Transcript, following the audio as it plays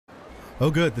Oh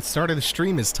good, the start of the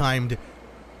stream is timed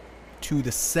to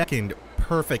the second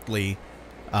perfectly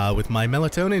with my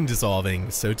melatonin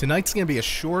dissolving. So tonight's going to be a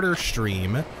shorter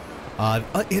stream.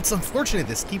 It's unfortunate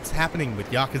this keeps happening with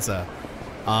Yakuza,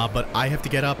 but I have to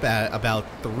get up at about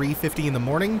 3:50 in the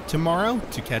morning tomorrow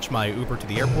to catch my Uber to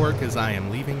the airport because I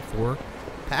am leaving for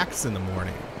PAX in the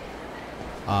morning.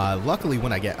 Luckily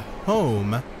when I get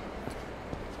home...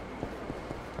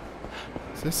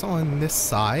 Is this on this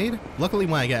side? Luckily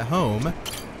when I get home,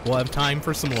 we'll have time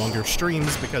for some longer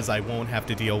streams because I won't have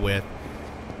to deal with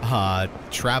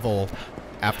travel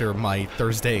after my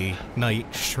Thursday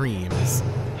night streams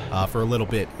for a little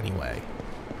bit anyway.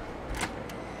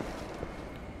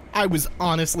 I was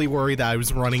honestly worried that I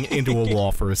was running into a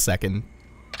wall for a second.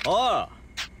 Oh.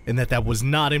 And that was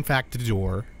not in fact the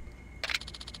door.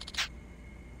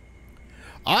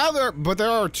 But there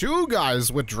are two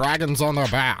guys with dragons on their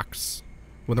backs.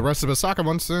 When the rest of Osaka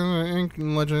wants to ink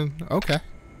legend. Okay.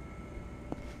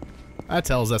 That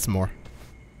tells us more.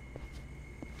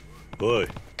 Boy.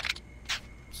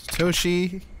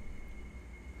 Satoshi.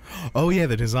 Oh yeah,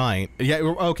 the design. Yeah,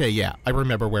 okay, yeah. I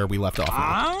remember where we left off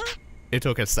now. It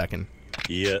took a second.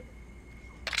 Yeah.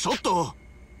 Soto.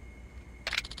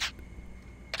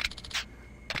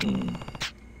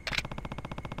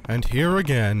 And here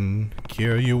again,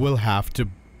 Kiryu will have to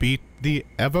beat the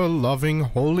ever-loving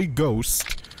Holy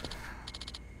Ghost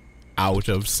out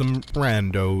of some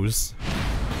randos.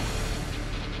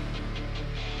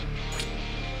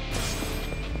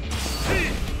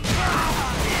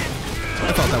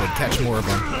 I thought that would catch more of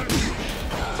them.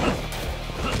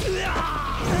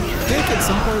 I think at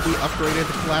some point we upgraded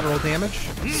the collateral damage,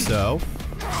 so...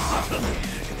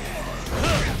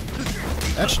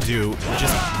 that should do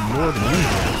just more than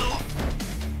usual.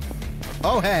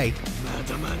 Oh, hey!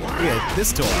 Look at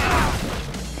this door.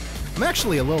 I'm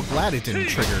actually a little glad it didn't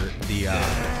trigger the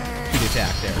heat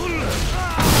attack there.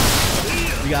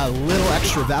 We got a little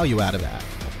extra value out of that.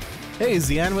 Hey,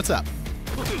 Zian, what's up?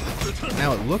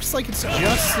 Now it looks like it's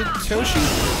just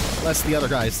Satoshi, unless the other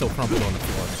guy is still crumpled on the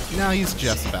floor. No, he's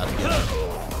just about to get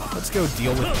up. Let's go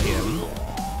deal with him.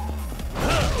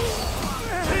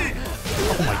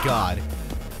 Oh my god.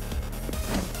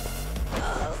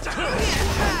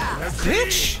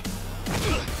 Bitch!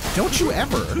 Don't you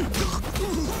ever!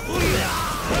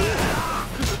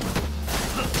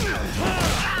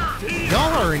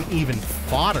 Y'all aren't even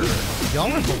fodder.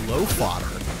 Y'all are below fodder.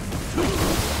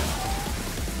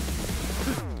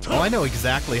 Oh, I know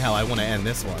exactly how I want to end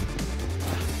this one.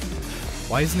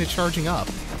 Why isn't it charging up?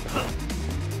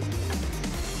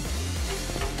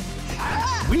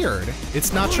 Weird.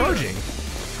 It's not charging.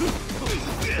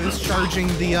 It's charging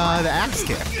the axe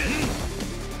kick.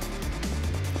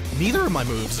 Neither of my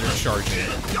moves are charging.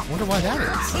 I wonder why that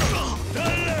is.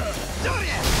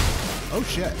 Oh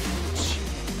shit.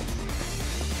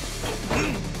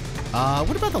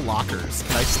 What about the lockers?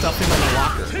 Can I stuff him in the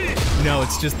locker? No,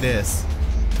 it's just this.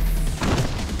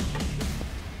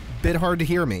 Bit hard to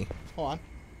hear me. Hold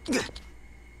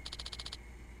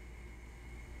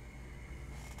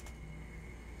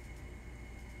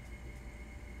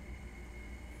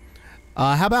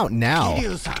on. How about now?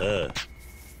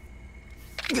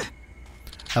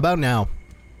 How about now?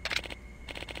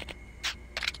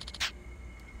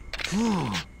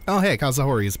 Oh hey,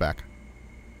 Kazuhori is back.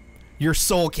 Your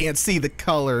soul can't see the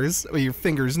colors, but your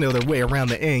fingers know their way around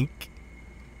the ink.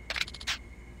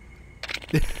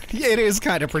 It is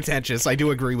kind of pretentious, I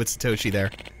do agree with Satoshi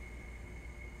there.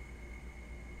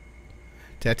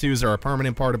 Tattoos are a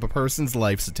permanent part of a person's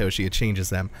life, Satoshi. It changes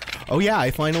them. Oh yeah,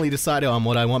 I finally decided on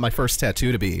what I want my first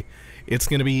tattoo to be. It's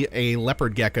gonna be a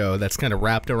leopard gecko that's kind of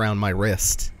wrapped around my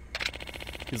wrist.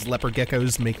 Because leopard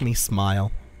geckos make me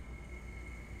smile.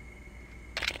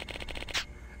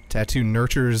 Tattoo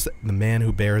nurtures the man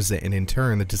who bears it, and in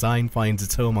turn, the design finds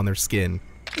its home on their skin.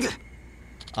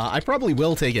 I probably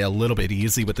will take it a little bit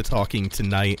easy with the talking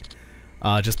tonight.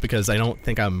 Just because I don't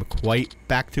think I'm quite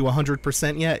back to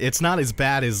 100% yet. It's not as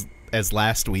bad as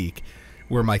last week,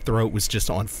 where my throat was just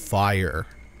on fire.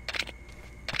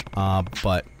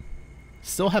 But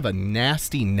still have a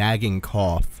nasty nagging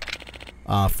cough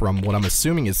from what I'm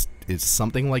assuming is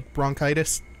something like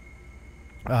bronchitis.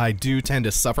 I do tend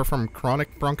to suffer from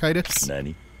chronic bronchitis.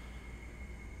 Nani?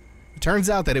 It turns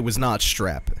out that it was not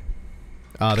strep.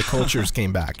 The cultures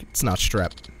came back. It's not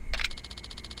strep.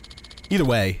 Either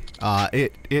way,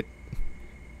 it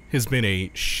has been a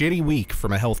shitty week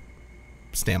from a health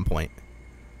standpoint.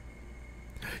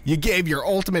 You gave your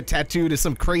ultimate tattoo to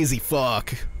some crazy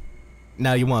fuck.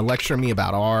 Now you want to lecture me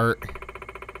about art?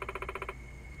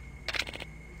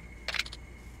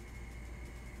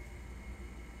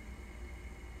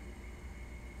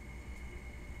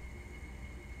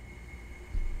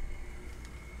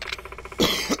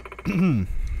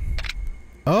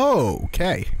 Oh,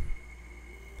 okay.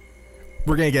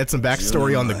 We're gonna get some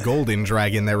backstory on the golden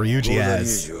dragon that Ryuji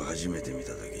has.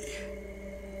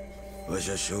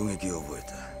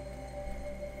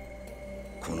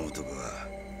 この男は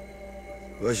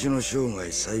わしの生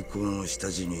涯最高の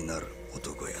下地になる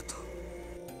男やと。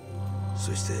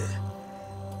そして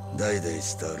代々伝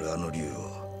わるあの竜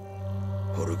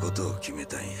を掘ることを決め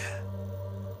たんや。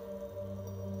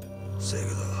せやけ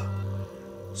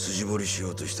ど筋彫りしよ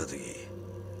うとした時、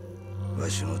わ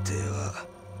しの手は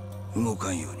動か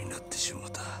んようになってしも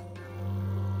た。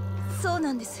そう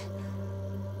なんです。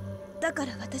だか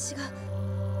ら私が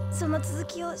その続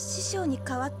きを師匠に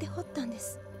代わって彫ったんで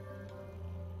す。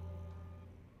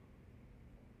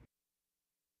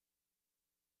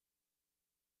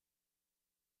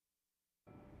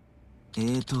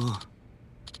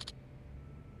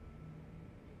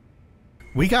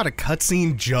We got a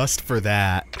cutscene just for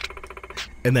that.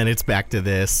 And then it's back to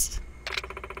this.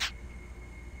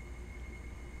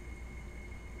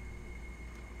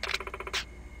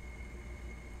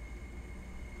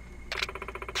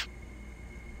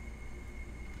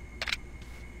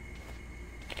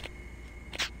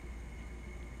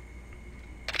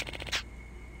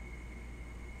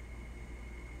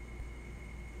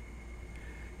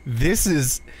 This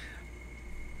is...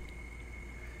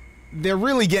 They're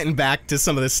really getting back to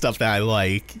some of the stuff that I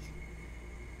like.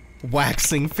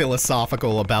 Waxing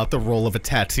philosophical about the role of a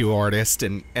tattoo artist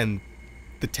and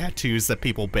the tattoos that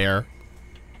people bear.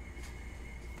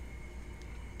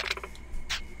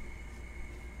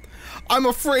 I'm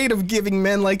afraid of giving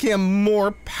men like him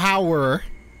more power.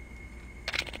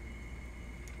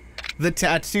 The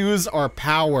tattoos are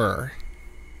power.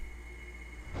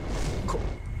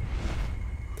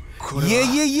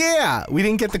 Yeah. We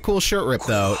didn't get the cool shirt rip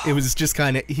though. It was just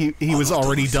kind of he was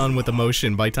already done with the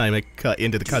motion by the time it cut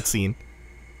into the cutscene.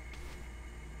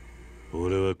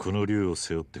 俺はこの竜を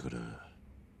背負ってから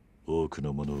多く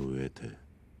のものを得て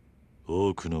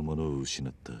多くのものを失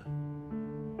った。だが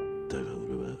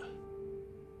俺は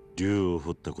竜を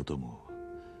彫ったことも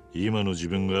今の自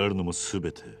分があるのもす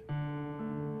べて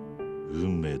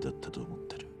運命だったと思っ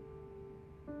てる。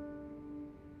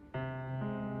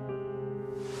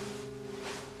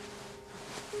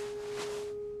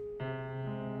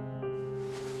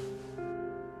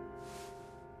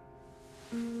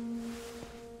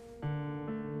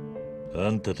 あ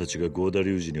んたたちがゴーダ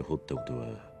龍二に彫ったことは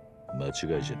間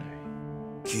違いじゃない。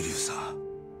桐生さん。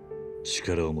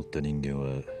力を持った人間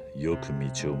はよく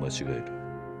道を間違える。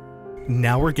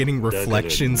 Now we're getting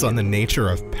reflections on the nature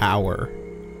of power.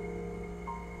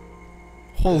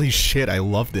 Holy shit, I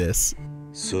love this.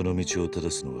 その道を正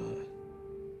すのは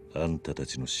あんたた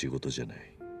ちの仕事じゃない。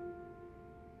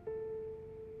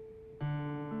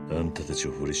あんたたち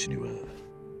を彫り師には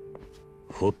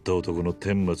掘った男の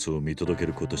顛末を見届け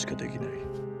ることしかできない。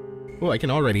 Oh, I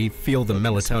can already feel the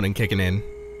melatonin kicking in.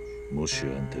 もしあ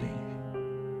んたに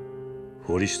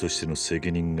彫り師としての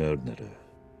責任があるなら、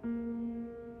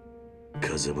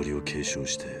風彫りを継承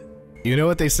して。 You know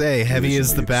what they say, heavy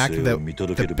is the back that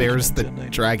bears the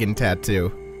dragon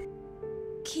tattoo.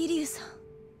 桐生さん。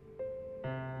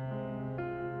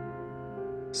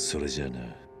それじゃあな。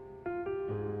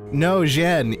 No,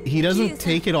 Jen, he doesn't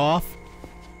take it off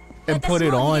and put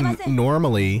it on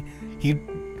normally. He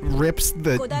rips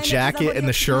the jacket and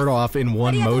the shirt off in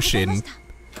one motion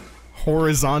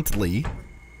horizontally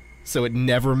so it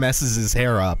never messes his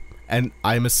hair up. And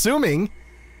I'm assuming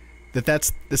that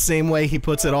that's the same way he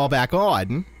puts it all back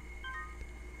on.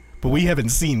 But we haven't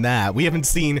seen that. We haven't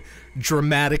seen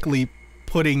dramatically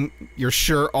putting your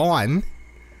shirt on.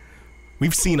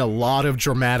 We've seen a lot of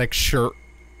dramatic shirt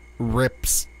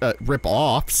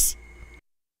rip-offs.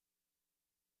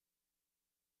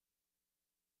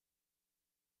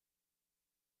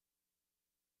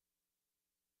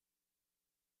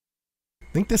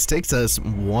 I think this takes us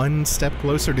one step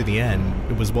closer to the end.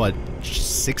 It was, what,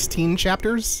 16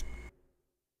 chapters?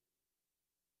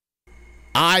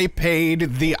 I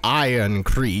paid the Iron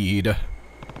Creed.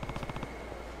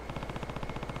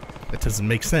 That doesn't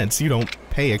make sense. You don't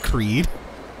pay a creed.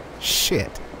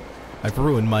 Shit. I've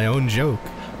ruined my own joke.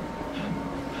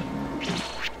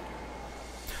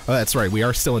 Oh, that's right. We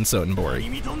are still in Sotenbori.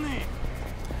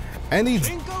 And these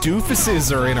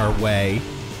doofuses are in our way.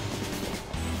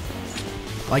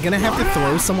 Am I gonna have to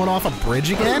throw someone off a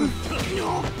bridge again?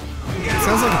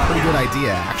 Sounds like a pretty good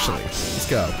idea, actually. Let's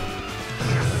go.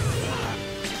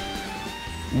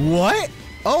 What?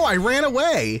 Oh, I ran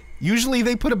away! Usually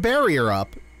they put a barrier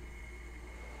up.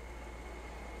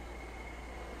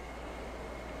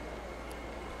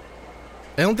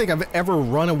 I don't think I've ever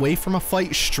run away from a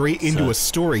fight straight into a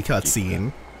story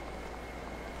cutscene.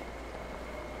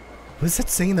 What's that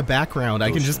saying in the background? I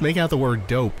can just make out the word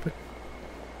dope.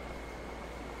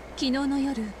 Dave,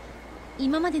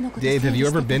 have you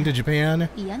ever been to Japan?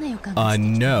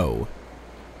 No.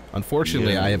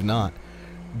 Unfortunately, I have not.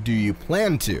 Do you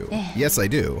plan to? Yes, I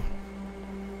do.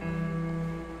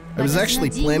 I was actually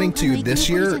planning to this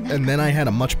year, and then I had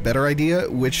a much better idea,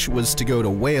 which was to go to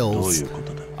Wales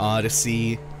to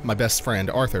see my best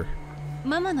friend, Arthur.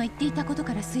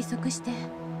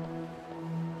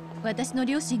 私の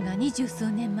両親が20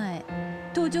数年前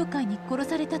東上界に殺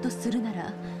されたとするな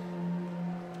ら、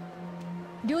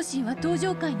両親は東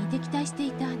上界に敵対して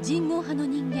いた人豪派の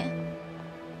人間っ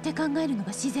て考えるのが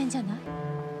自然じゃない？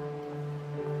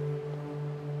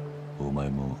お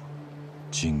前も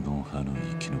人豪派の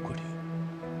生き残り。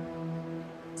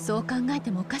そう考えて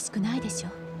もおかしくないでしょ。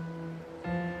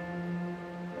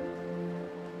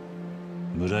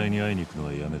村井に会いに行くの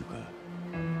はやめるか。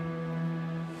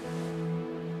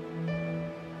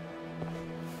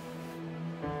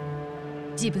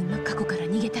自分の過去から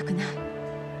逃げたくない。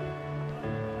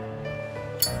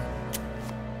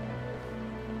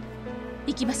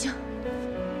行きましょう。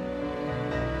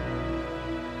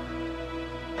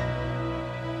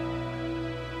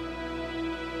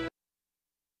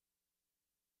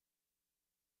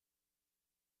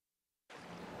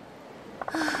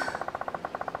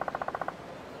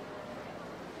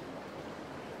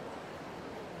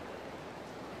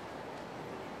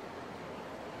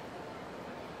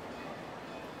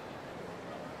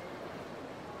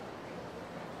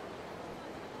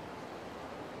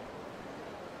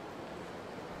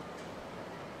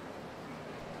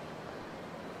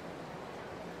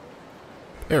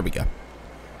There we go.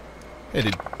 Had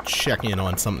to check in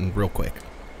on something real quick.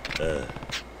 Don't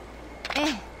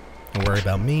worry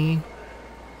about me.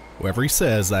 Whoever he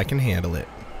says, I can handle it.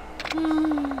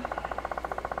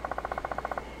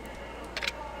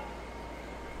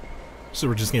 So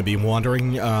we're just gonna be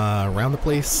wandering around the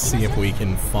place, see if we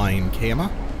can find Kama.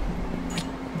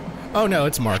 Oh no,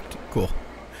 it's marked. Cool.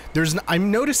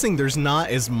 I'm noticing there's not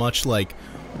as much like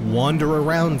wander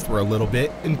around for a little bit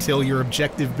until your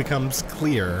objective becomes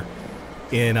clear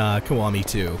in Kiwami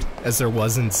 2, as there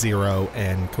was in 0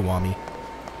 and Kiwami.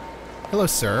 Hello,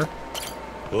 sir.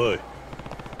 Oi.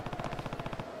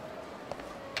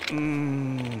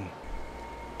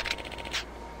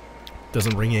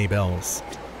 Doesn't ring any bells.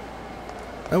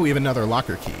 Oh, we have another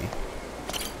locker key.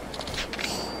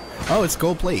 Oh, it's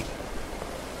gold plate.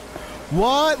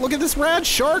 What? Look at this rad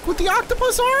shark with the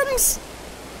octopus arms!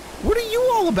 What are you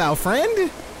all about,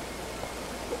 friend?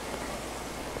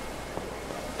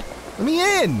 Let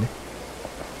me in!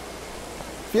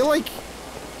 Feel like...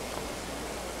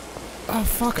 Oh,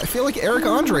 fuck. I feel like Eric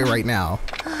Andre right now.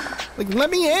 Like,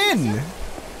 let me in!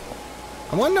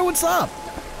 I want to know what's up.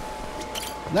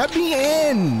 Let me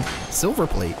in! Silver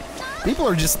plate. People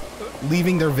are just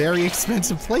leaving their very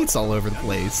expensive plates all over the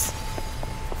place.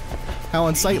 How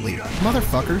unsightly.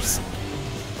 Motherfuckers.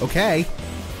 Okay.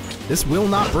 This will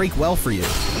not break well for you.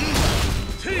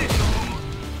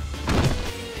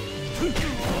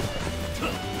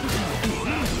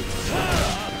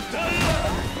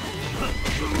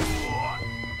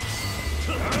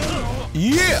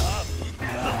 Yeah!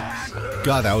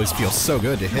 God, that always feels so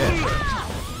good to hit.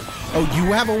 Oh,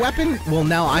 you have a weapon? Well,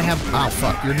 now I have... Oh,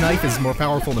 fuck. Your knife is more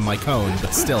powerful than my cone,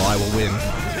 but still, I will win.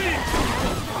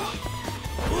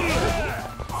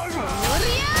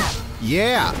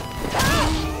 Yeah!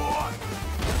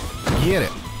 Get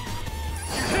it.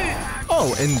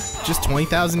 Oh, and just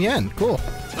 20,000 yen. Cool.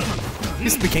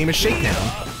 This became a shakedown.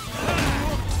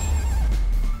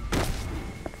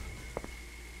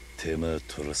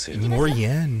 More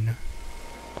yen.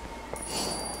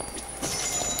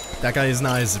 That guy is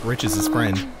not as rich as his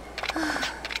friend.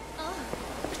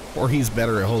 Or he's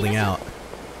better at holding out.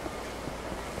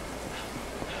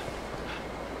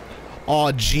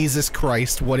 Aw, Jesus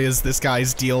Christ, what is this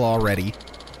guy's deal already?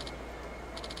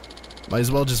 Might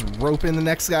as well just rope in the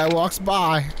next guy who walks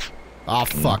by. Aw,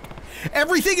 fuck.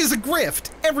 Everything is a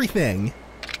grift! Everything!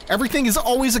 Everything is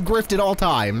always a grift at all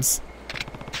times.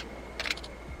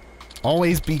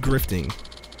 Always be grifting.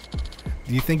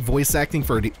 Do you think voice acting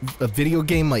for a video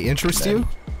game might interest you?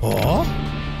 Oh?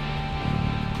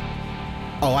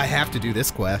 Oh, I have to do this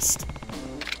quest.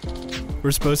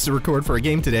 We're supposed to record for a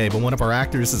game today, but one of our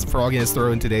actors is a frog in his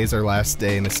throat and today's our last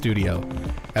day in the studio.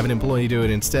 Have an employee do it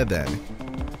instead then.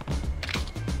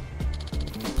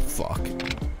 Fuck.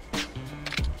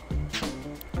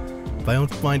 If I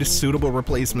don't find a suitable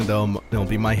replacement though, it'll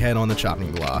be my head on the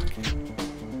chopping block.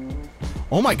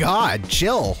 Oh my god,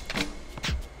 chill!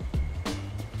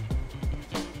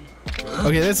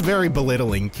 Okay, that's very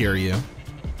belittling, Kiryu.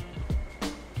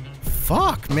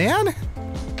 Fuck, man?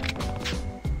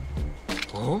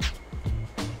 Huh?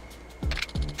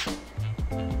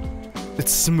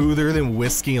 It's smoother than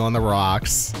whiskey on the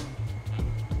rocks.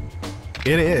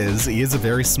 It is. He is a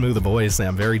very smooth voice, and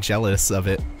I'm very jealous of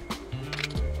it.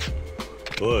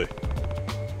 Oi.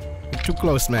 You're too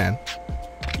close, man.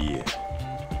 Yeah.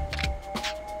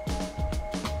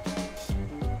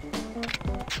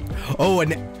 Oh,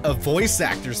 and a voice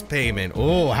actor's payment.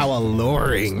 Oh, how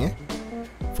alluring.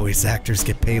 Voice actors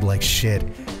get paid like shit.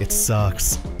 It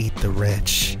sucks. Eat the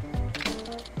rich.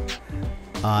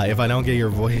 If I don't get your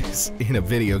voice in a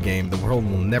video game, the world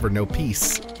will never know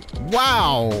peace.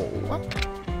 Wow!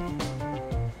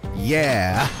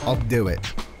 Yeah, I'll do it.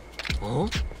 Huh?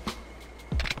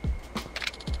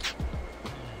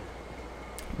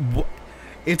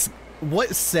 What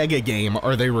Sega game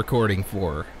are they recording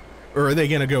for? Or are they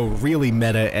gonna go really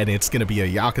meta and it's gonna be a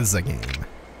Yakuza game?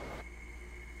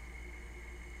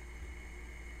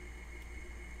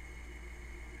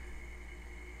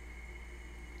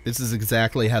 This is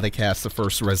exactly how they cast the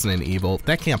first Resident Evil.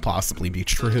 That can't possibly be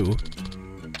true.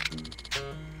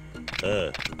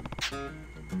 What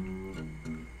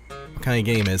kind of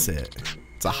game is it?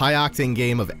 It's a high-octane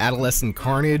game of adolescent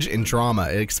carnage and drama.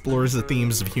 It explores the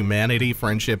themes of humanity,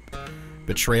 friendship,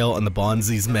 betrayal, and the bonds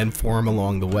these men form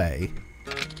along the way.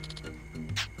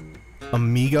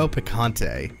 Amigo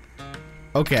Picante.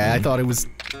 Okay, I thought it was...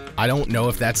 I don't know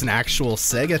if that's an actual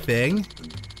Sega thing.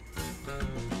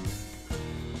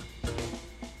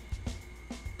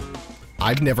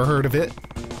 I've never heard of it.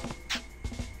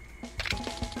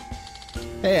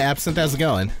 Hey, Absinthe, how's it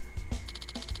going?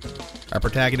 Our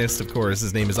protagonist, of course,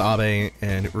 his name is Abe,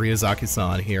 and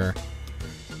Ryuzaki-san here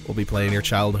will be playing your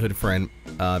childhood friend,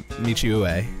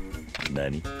 Michiue.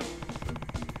 Nani?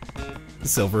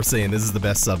 Silver saying this is the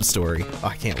best sub-story. Oh,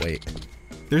 I can't wait.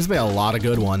 There's been a lot of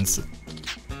good ones.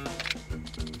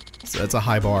 So that's a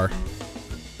high bar.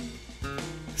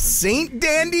 St.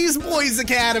 Dandy's Boys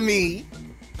Academy!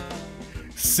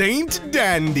 Saint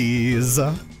Dandies.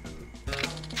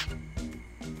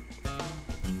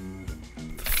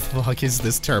 The fuck is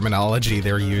this terminology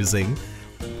they're using?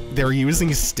 They're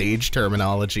using stage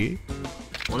terminology.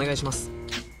 Onegaishimasu.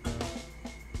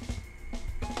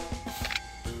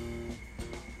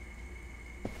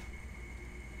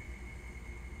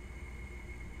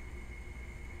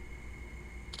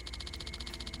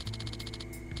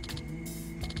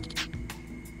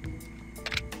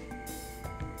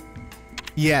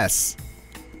 Yes.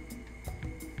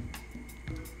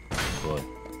 What?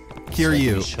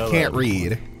 Kiryu, can't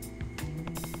read.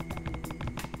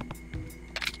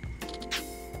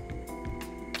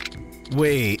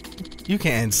 Wait, you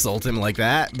can't insult him like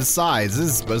that. Besides, this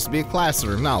is supposed to be a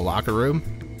classroom, not a locker room.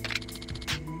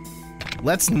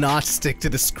 Let's not stick to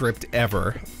the script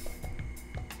ever.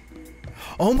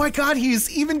 Oh my god, he's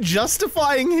even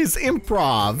justifying his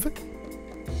improv.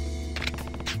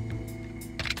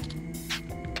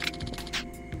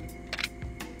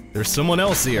 There's someone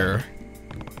else here.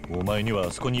 Oh,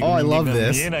 I love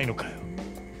this.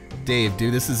 Dave,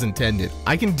 do this as intended.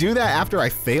 I can do that after I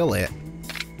fail it.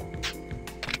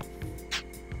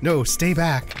 No, stay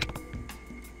back.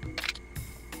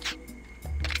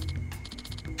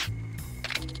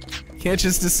 Can't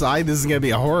just decide this is gonna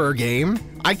be a horror game.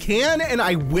 I can and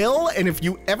I will, and if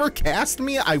you ever cast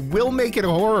me, I will make it a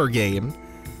horror game.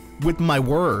 With my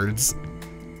words.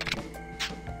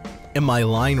 And my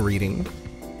line reading.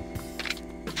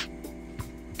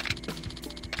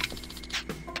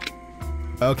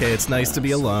 Okay, it's nice to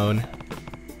be alone.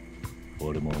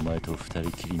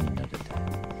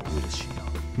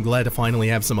 I'm glad to finally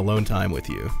have some alone time with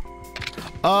you.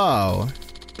 Oh,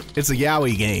 it's a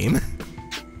yaoi game.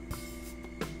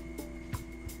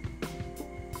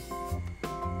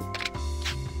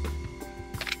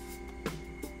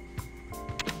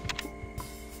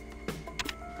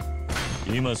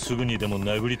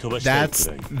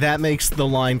 That makes the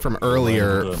line from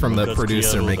earlier from the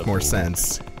producer make more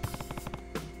sense.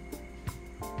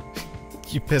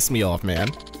 You piss me off, man.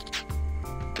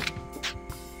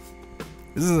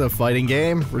 This isn't a fighting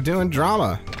game. We're doing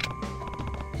drama.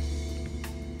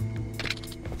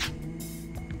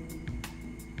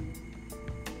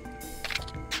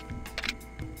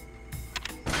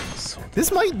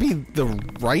 This might be the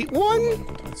right one?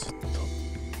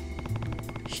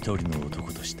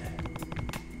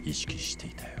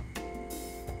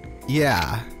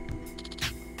 Yeah.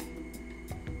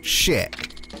 Shit.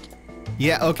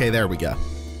 Yeah, okay, there we go.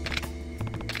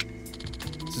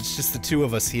 So it's just the two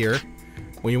of us here.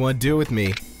 What do you want to do with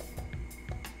me?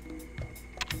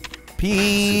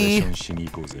 Pee! I want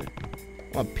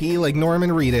to pee like Norman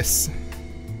Reedus.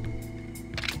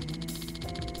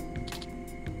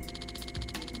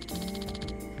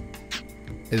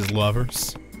 His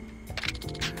lovers.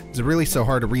 Is it really so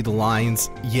hard to read the lines?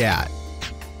 Yeah.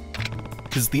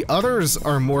 Because the others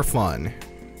are more fun.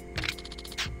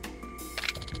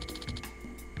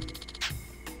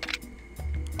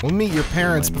 We'll meet your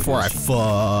parents before I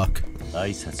fuck.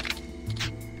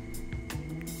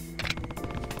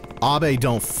 Abe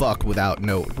don't fuck without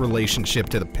no relationship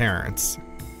to the parents.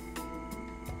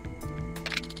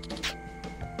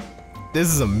 This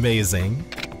is amazing.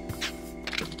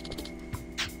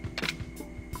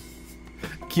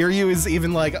 Kiryu is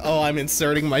even like, oh, I'm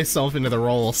inserting myself into the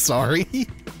role, sorry.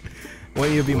 Why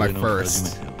don't you be my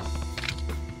first?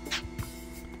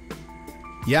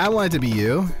 Yeah, I want it to be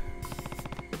you.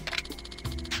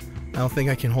 I don't think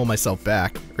I can hold myself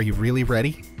back. Are you really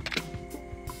ready?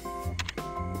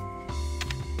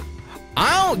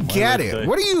 I don't get it.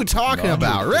 What are you talking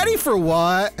about? Ready for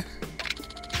what?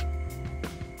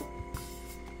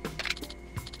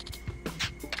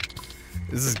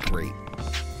 This is great.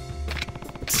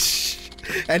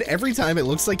 And every time it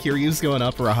looks like Kiryu's going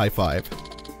up for a high five.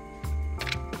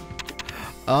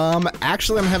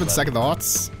 Actually I'm having second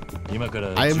thoughts.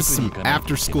 I have some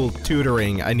after-school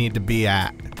tutoring I need to be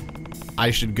at.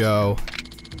 I should go.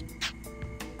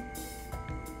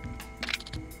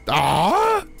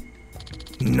 Ah?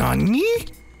 Nani?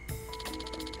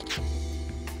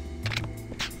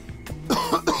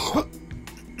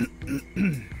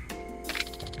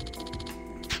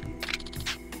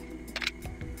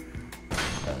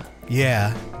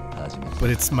 Yeah, but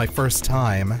it's my first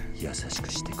time.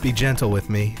 Be gentle with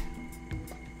me.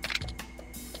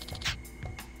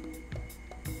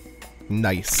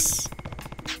 Nice.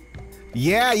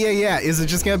 Yeah. Is it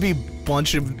just gonna be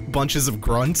bunches of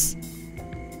grunts?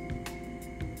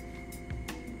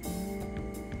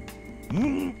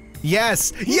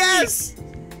 Yes! Yes!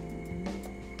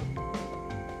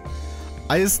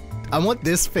 I want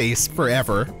this face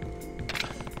forever.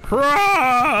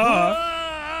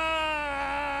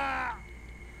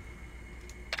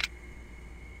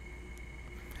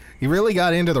 He really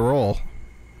got into the role.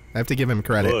 I have to give him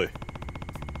credit. Boy.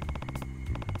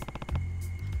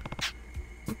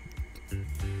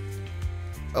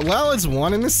 Well, it's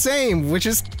one and the same, which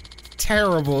is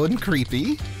terrible and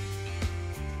creepy.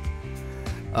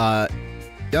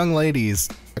 Young ladies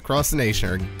across the nation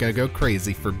are gonna go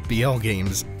crazy for BL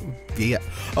games.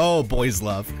 Oh, boys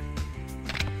love.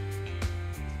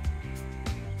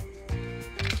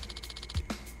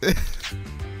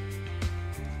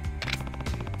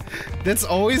 That's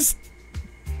always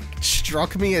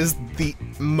struck me as the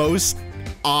most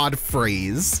odd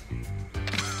phrase.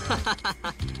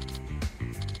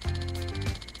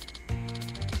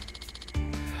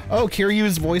 Oh,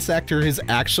 Kiryu's voice actor has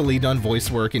actually done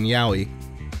voice work in Yaoi.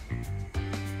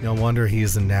 No wonder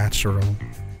he's a natural.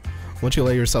 Once you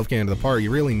let yourself get into the part,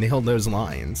 you really nailed those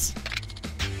lines.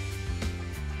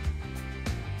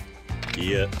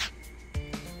 Yeah.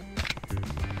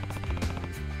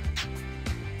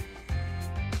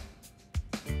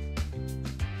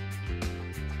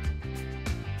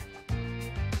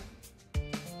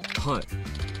 Hi.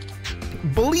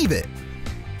 Believe it.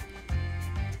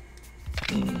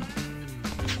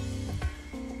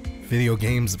 Video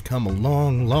games have come a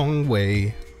long, long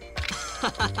way.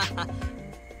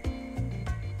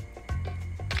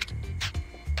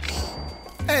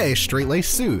 Hey,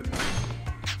 straight-laced suit.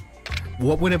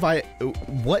 What would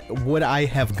I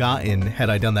have gotten had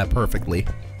I done that perfectly?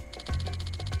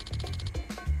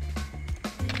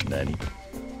 Nani?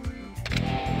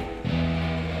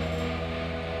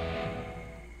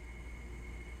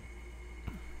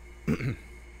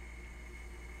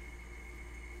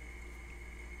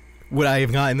 Would I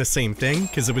have gotten the same thing?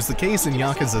 Because it was the case in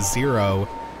Yakuza 0.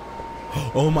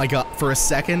 Oh my god, for a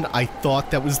second, I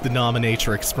thought that was the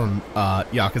dominatrix from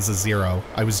Yakuza 0.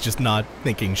 I was just not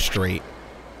thinking straight.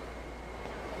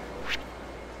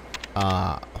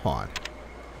 Hold on.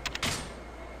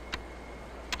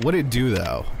 What'd it do,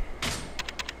 though?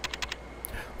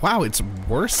 Wow, it's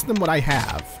worse than what I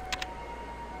have.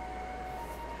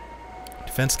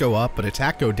 Defense go up, but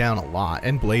attack go down a lot,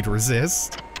 and blade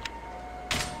resist.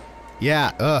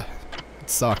 Yeah, it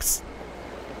sucks.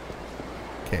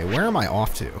 Okay, where am I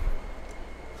off to?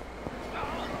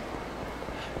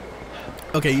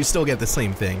 Okay, you still get the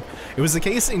same thing. It was the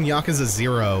case in Yakuza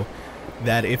 0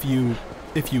 that if you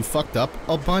fucked up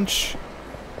a bunch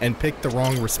and picked the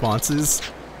wrong responses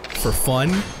for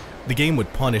fun, the game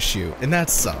would punish you, and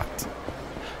that sucked.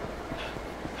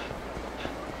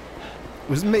 It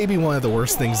was maybe one of the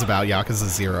worst things about Yakuza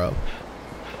 0.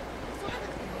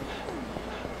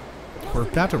 We're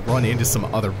about to run into some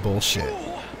other bullshit,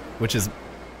 which is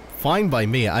fine by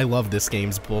me. I love this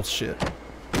game's bullshit.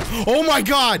 Oh my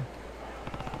god!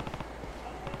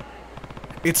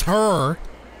 It's her.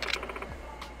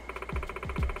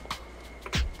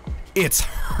 It's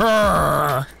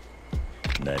her.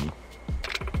 Nani?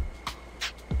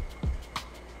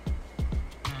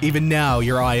 Even now,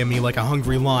 you're eyeing me like a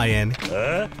hungry lion.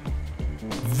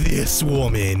 This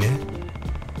woman.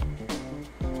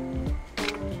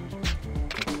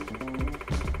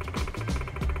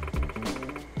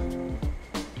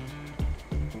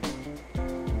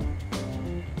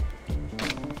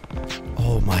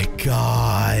 Oh my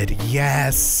god,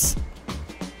 yes.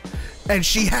 And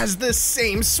she has the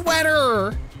same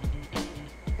sweater.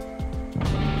 The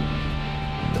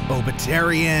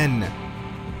Obitarian.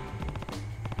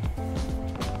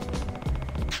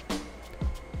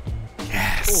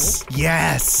 Yes,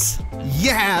 yes,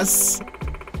 yes.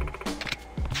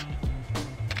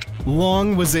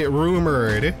 Long was it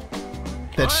rumored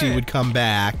that she would come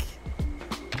back.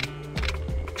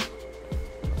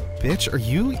 Bitch, are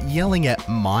you yelling at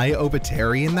my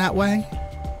Obitarian that way?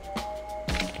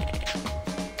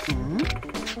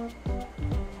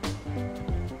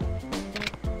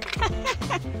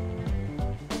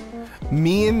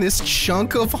 Me and this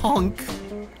chunk of hunk,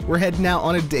 we're heading out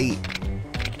on a date.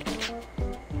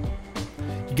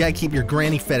 You gotta keep your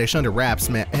granny fetish under wraps,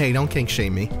 man. Hey, don't kink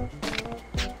shame me.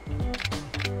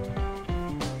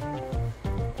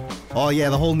 Oh yeah,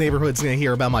 the whole neighborhood's gonna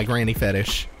hear about my granny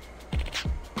fetish.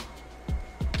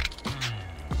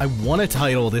 I want to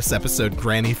title this episode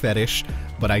Granny Fetish,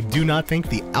 but I do not think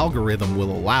the algorithm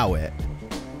will allow it.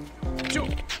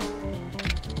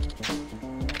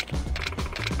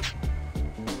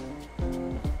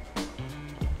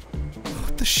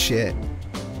 What the shit?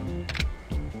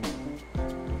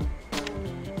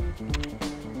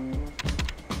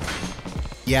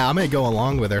 Yeah, I'm gonna go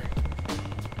along with her.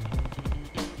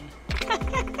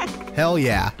 Hell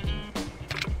yeah.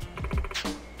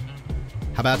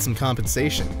 How about some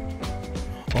compensation?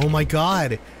 Oh my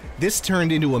god, this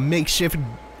turned into a makeshift,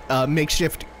 Let me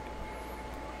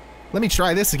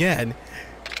try this again.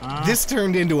 This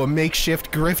turned into a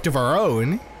makeshift grift of our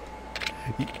own.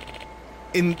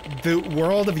 In the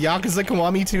world of Yakuza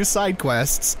Kiwami 2 side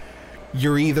quests,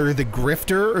 you're either the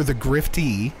grifter or the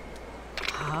griftee.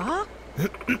 Huh?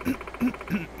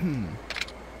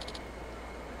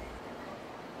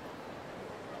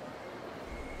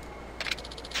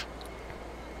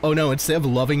 Oh no, instead of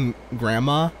loving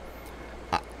grandma,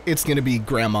 it's gonna be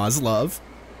grandma's love.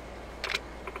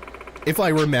 If I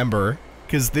remember,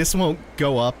 because this won't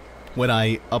go up when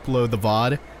I upload the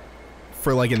VOD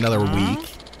for like another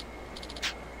week.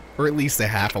 Or at least a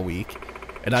half a week.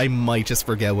 And I might just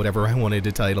forget whatever I wanted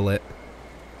to title it.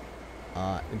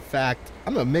 In fact,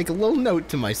 I'm gonna make a little note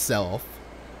to myself.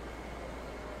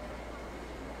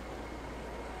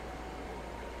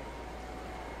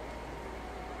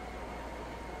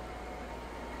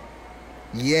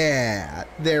 Yeah,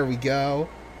 there we go.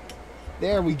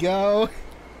 There we go.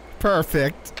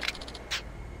 Perfect.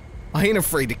 I ain't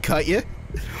afraid to cut you.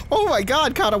 Oh my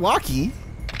god, Katawaki.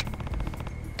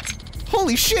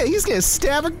 Holy shit, he's gonna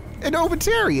stab an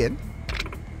Obitarian.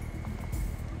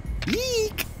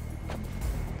 Eek.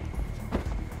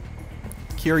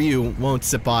 Kiryu won't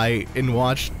sit by and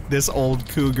watch this old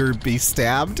cougar be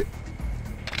stabbed.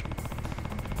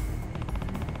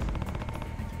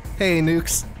 Hey,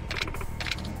 Nukes.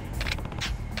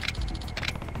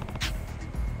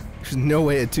 There's no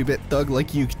way a 2-bit thug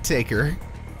like you could take her.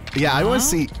 Yeah, I want to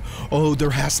see... Oh,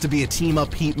 there has to be a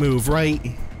team-up heat move, right?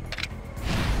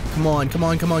 Come on, come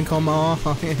on, come on, come on.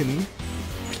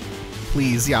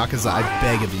 Please, Yakuza, I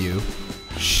beg of you.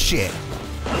 Shit.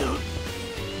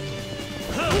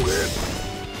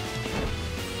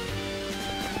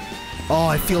 Oh,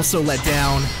 I feel so let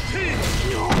down.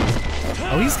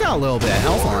 Oh, he's got a little bit of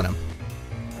health on him.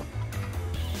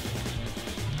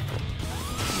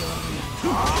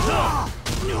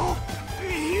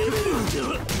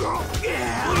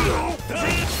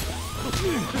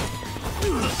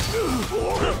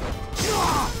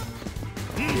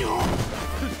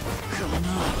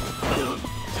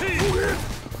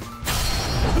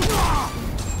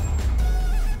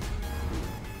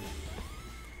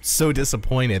 So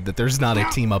disappointed that there's not a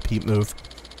team-up heat move.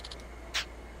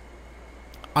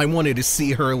 I wanted to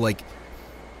see her, like,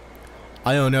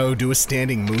 I don't know, do a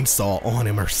standing moonsault on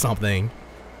him or something.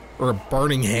 Or a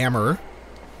burning hammer.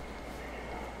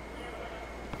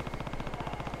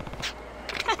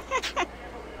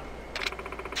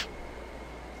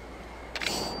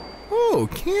 Oh,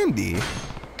 Candy.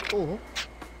 Oh.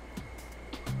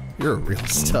 You're a real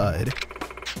stud.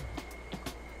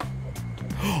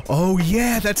 Oh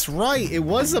yeah, that's right. It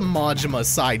was a Majima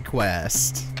side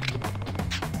quest.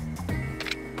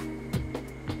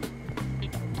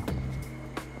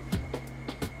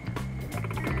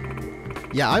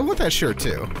 Yeah, I want that shirt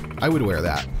too. I would wear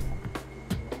that.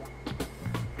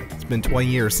 It's been 20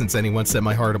 years since anyone set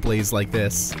my heart ablaze like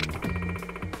this.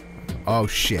 Oh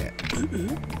shit.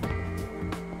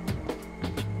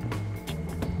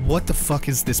 What the fuck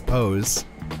is this pose?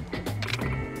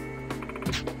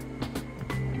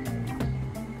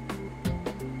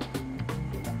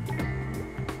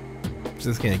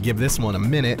 Just gonna give this one a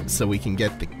minute so we can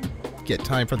get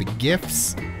time for the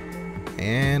gifts,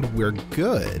 and we're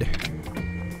good.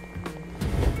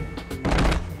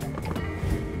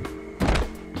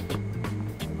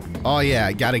 Oh yeah,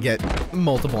 I gotta get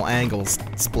multiple angles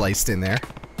spliced in there.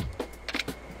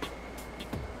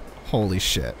 Holy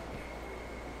shit.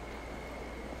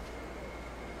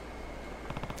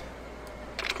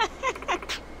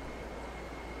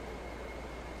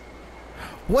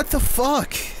 What the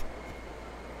fuck?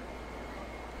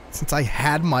 Since I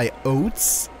had my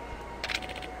oats?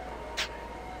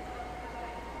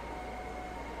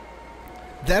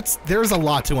 There's a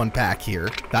lot to unpack here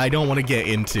that I don't want to get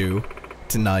into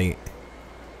tonight.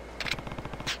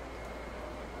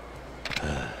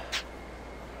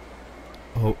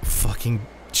 Oh, fucking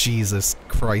Jesus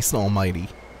Christ almighty.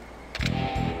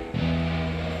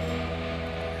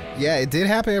 Yeah, it did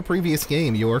happen in a previous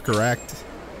game, you are correct.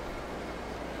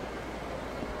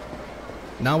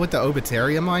 Not with the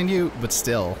Obitaria, mind you, but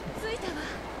still.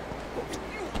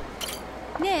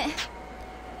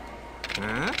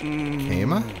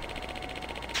 Kama?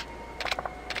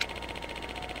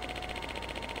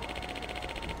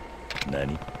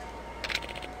 Nani?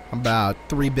 About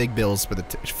 3 big bills for the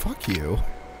fuck you.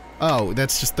 Oh,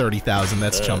 that's just 30,000,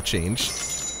 that's chump change.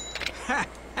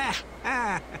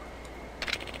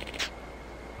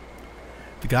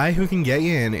 The guy who can get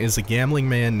you in is a gambling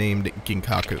man named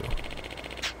Ginkaku.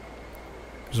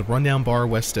 There's a rundown bar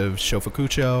west of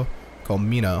Shofukucho called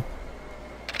Mino.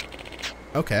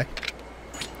 Okay.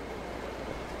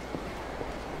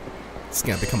 It's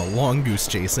gonna become a long goose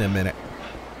chase in a minute.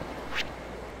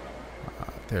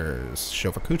 There's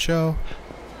Shofukucho.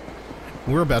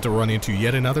 We're about to run into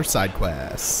yet another side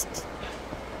quest.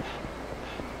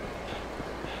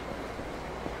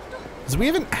 Because we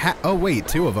haven't oh wait,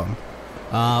 2 of them.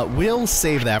 We'll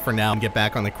save that for now and get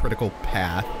back on the critical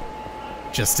path.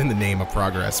 Just in the name of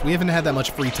progress. We haven't had that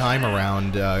much free time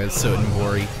around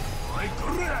Sotenbori.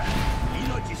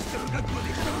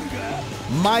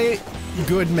 My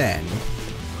good men.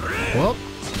 Well,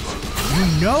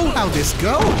 you know how this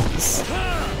goes.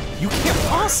 You can't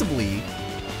possibly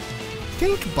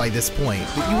think by this point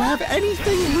that you have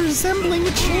anything resembling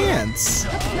a chance.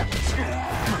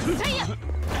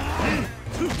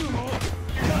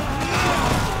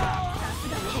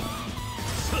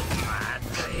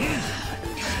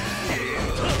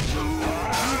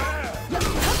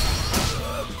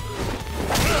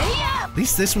 At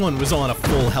least this one was on a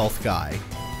full health guy.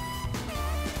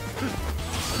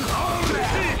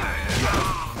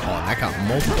 Oh, that got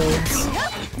multiples.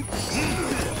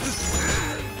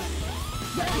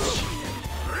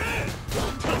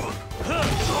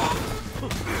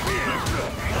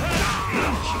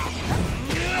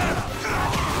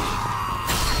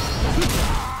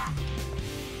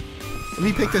 Let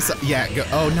me pick this up. Yeah, go.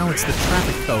 Oh no, it's the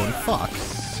traffic cone. Fuck.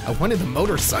 I wanted the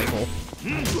motorcycle.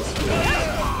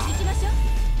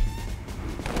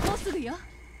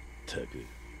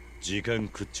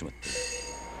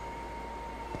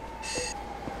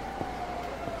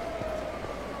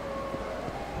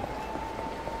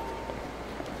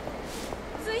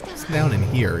 It's down in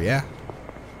here, yeah?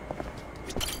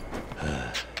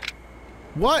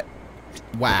 What?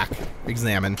 Whack.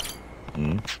 Examine.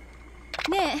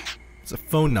 It's a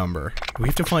phone number. Do we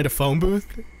have to find a phone booth?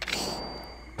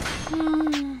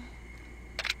 Oh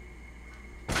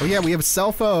yeah, we have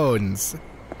cell phones.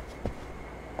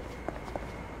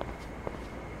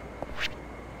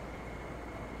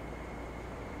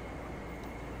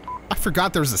 I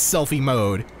forgot there's a selfie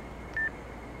mode.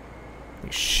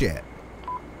 Holy shit.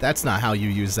 That's not how you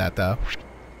use that, though.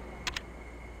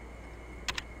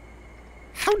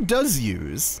 How does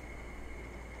use?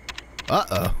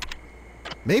 Uh-oh.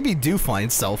 Maybe do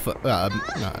find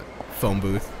phone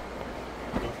booth.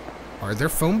 Are there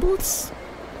phone booths?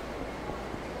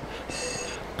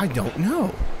 I don't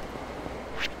know.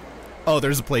 Oh,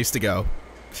 there's a place to go.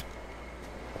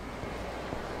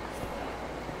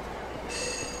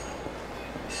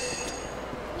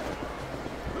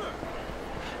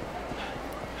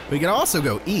 We can also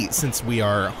go eat since we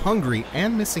are hungry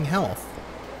and missing health.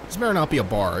 This better not be a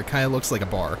bar. It kind of looks like a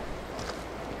bar.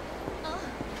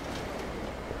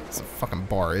 It's a fucking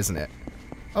bar, isn't it?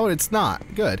 Oh, it's not.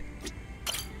 Good.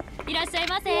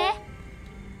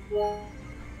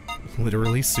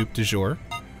 Literally soup du jour.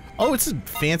 Oh, it's a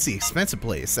fancy, expensive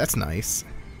place. That's nice.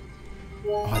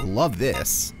 Oh, I love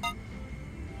this.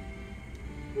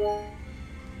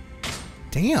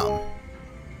 Damn.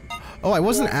 Oh, I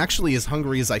wasn't actually as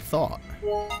hungry as I thought.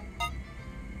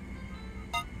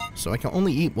 So I can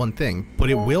only eat one thing, but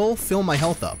it will fill my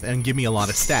health up and give me a lot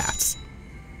of stats.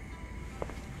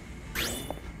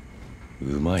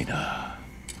 うまいな。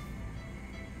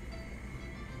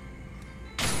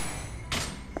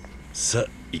さあ、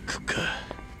行くか。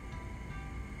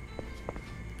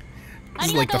 This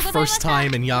is like the first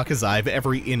time in Yakuza I've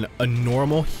ever eaten a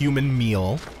normal human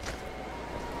meal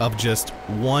of just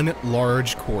one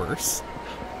large course.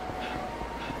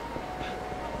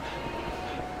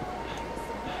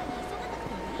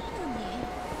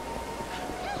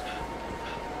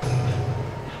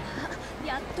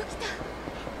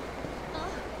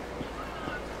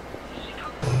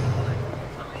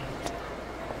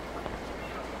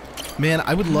 Man,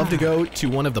 I would love to go to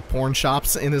one of the porn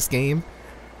shops in this game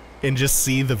and just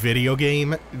see the video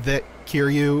game that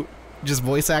Kiryu just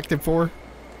voice acted for.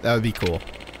 That would be cool.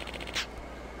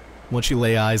 Once you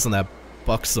lay eyes on that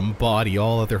buxom body,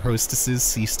 all other hostesses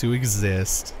cease to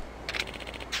exist.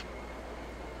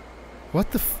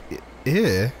 What the f-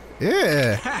 Ew.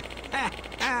 Ew.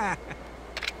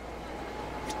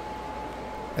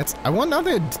 That's- I want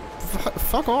nothing-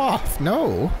 fuck off,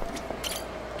 no.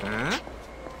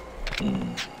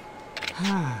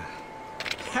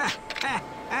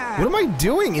 What am I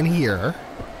doing in here?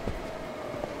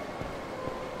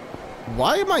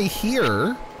 Why am I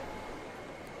here?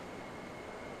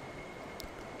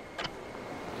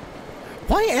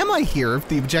 Why am I here if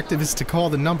the objective is to call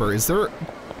the number? Is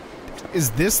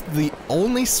this the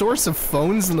only source of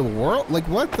phones in the world? Like,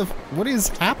 what is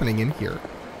happening in here?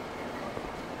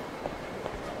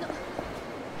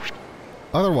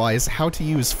 Otherwise, how to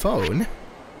use phone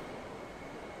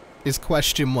is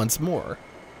question once more.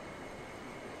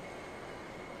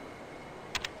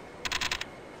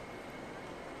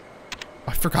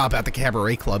 I forgot about the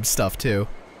Cabaret Club stuff, too.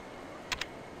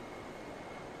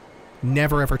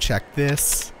 Never ever checked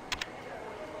this.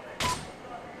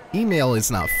 Email is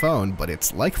not phone, but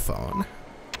it's like phone.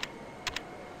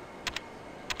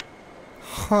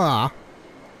 Huh.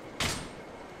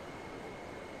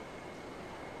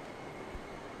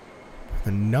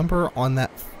 The number on that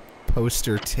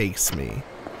poster takes me.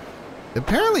 It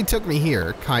apparently took me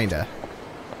here, kinda.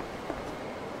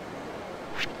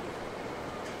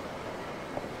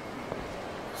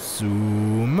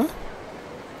 Zoom.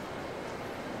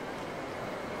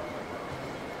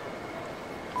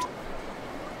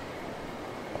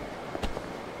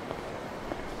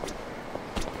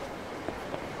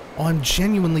 Oh, I'm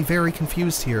genuinely very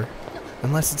confused here.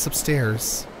 Unless it's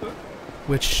upstairs.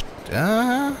 Which,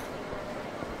 Eh?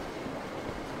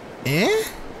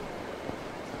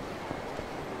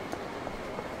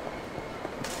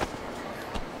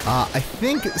 I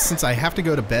think since I have to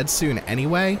go to bed soon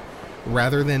anyway,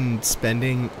 rather than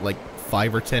spending like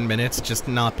 5 or 10 minutes just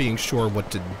not being sure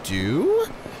what to do,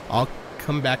 I'll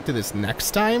come back to this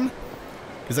next time,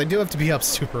 because I do have to be up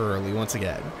super early once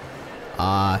again.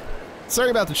 Sorry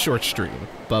about the short stream,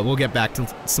 but we'll get back to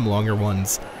some longer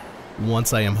ones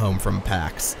once I am home from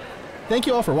PAX. Thank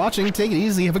you all for watching, take it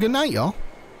easy, have a good night, y'all.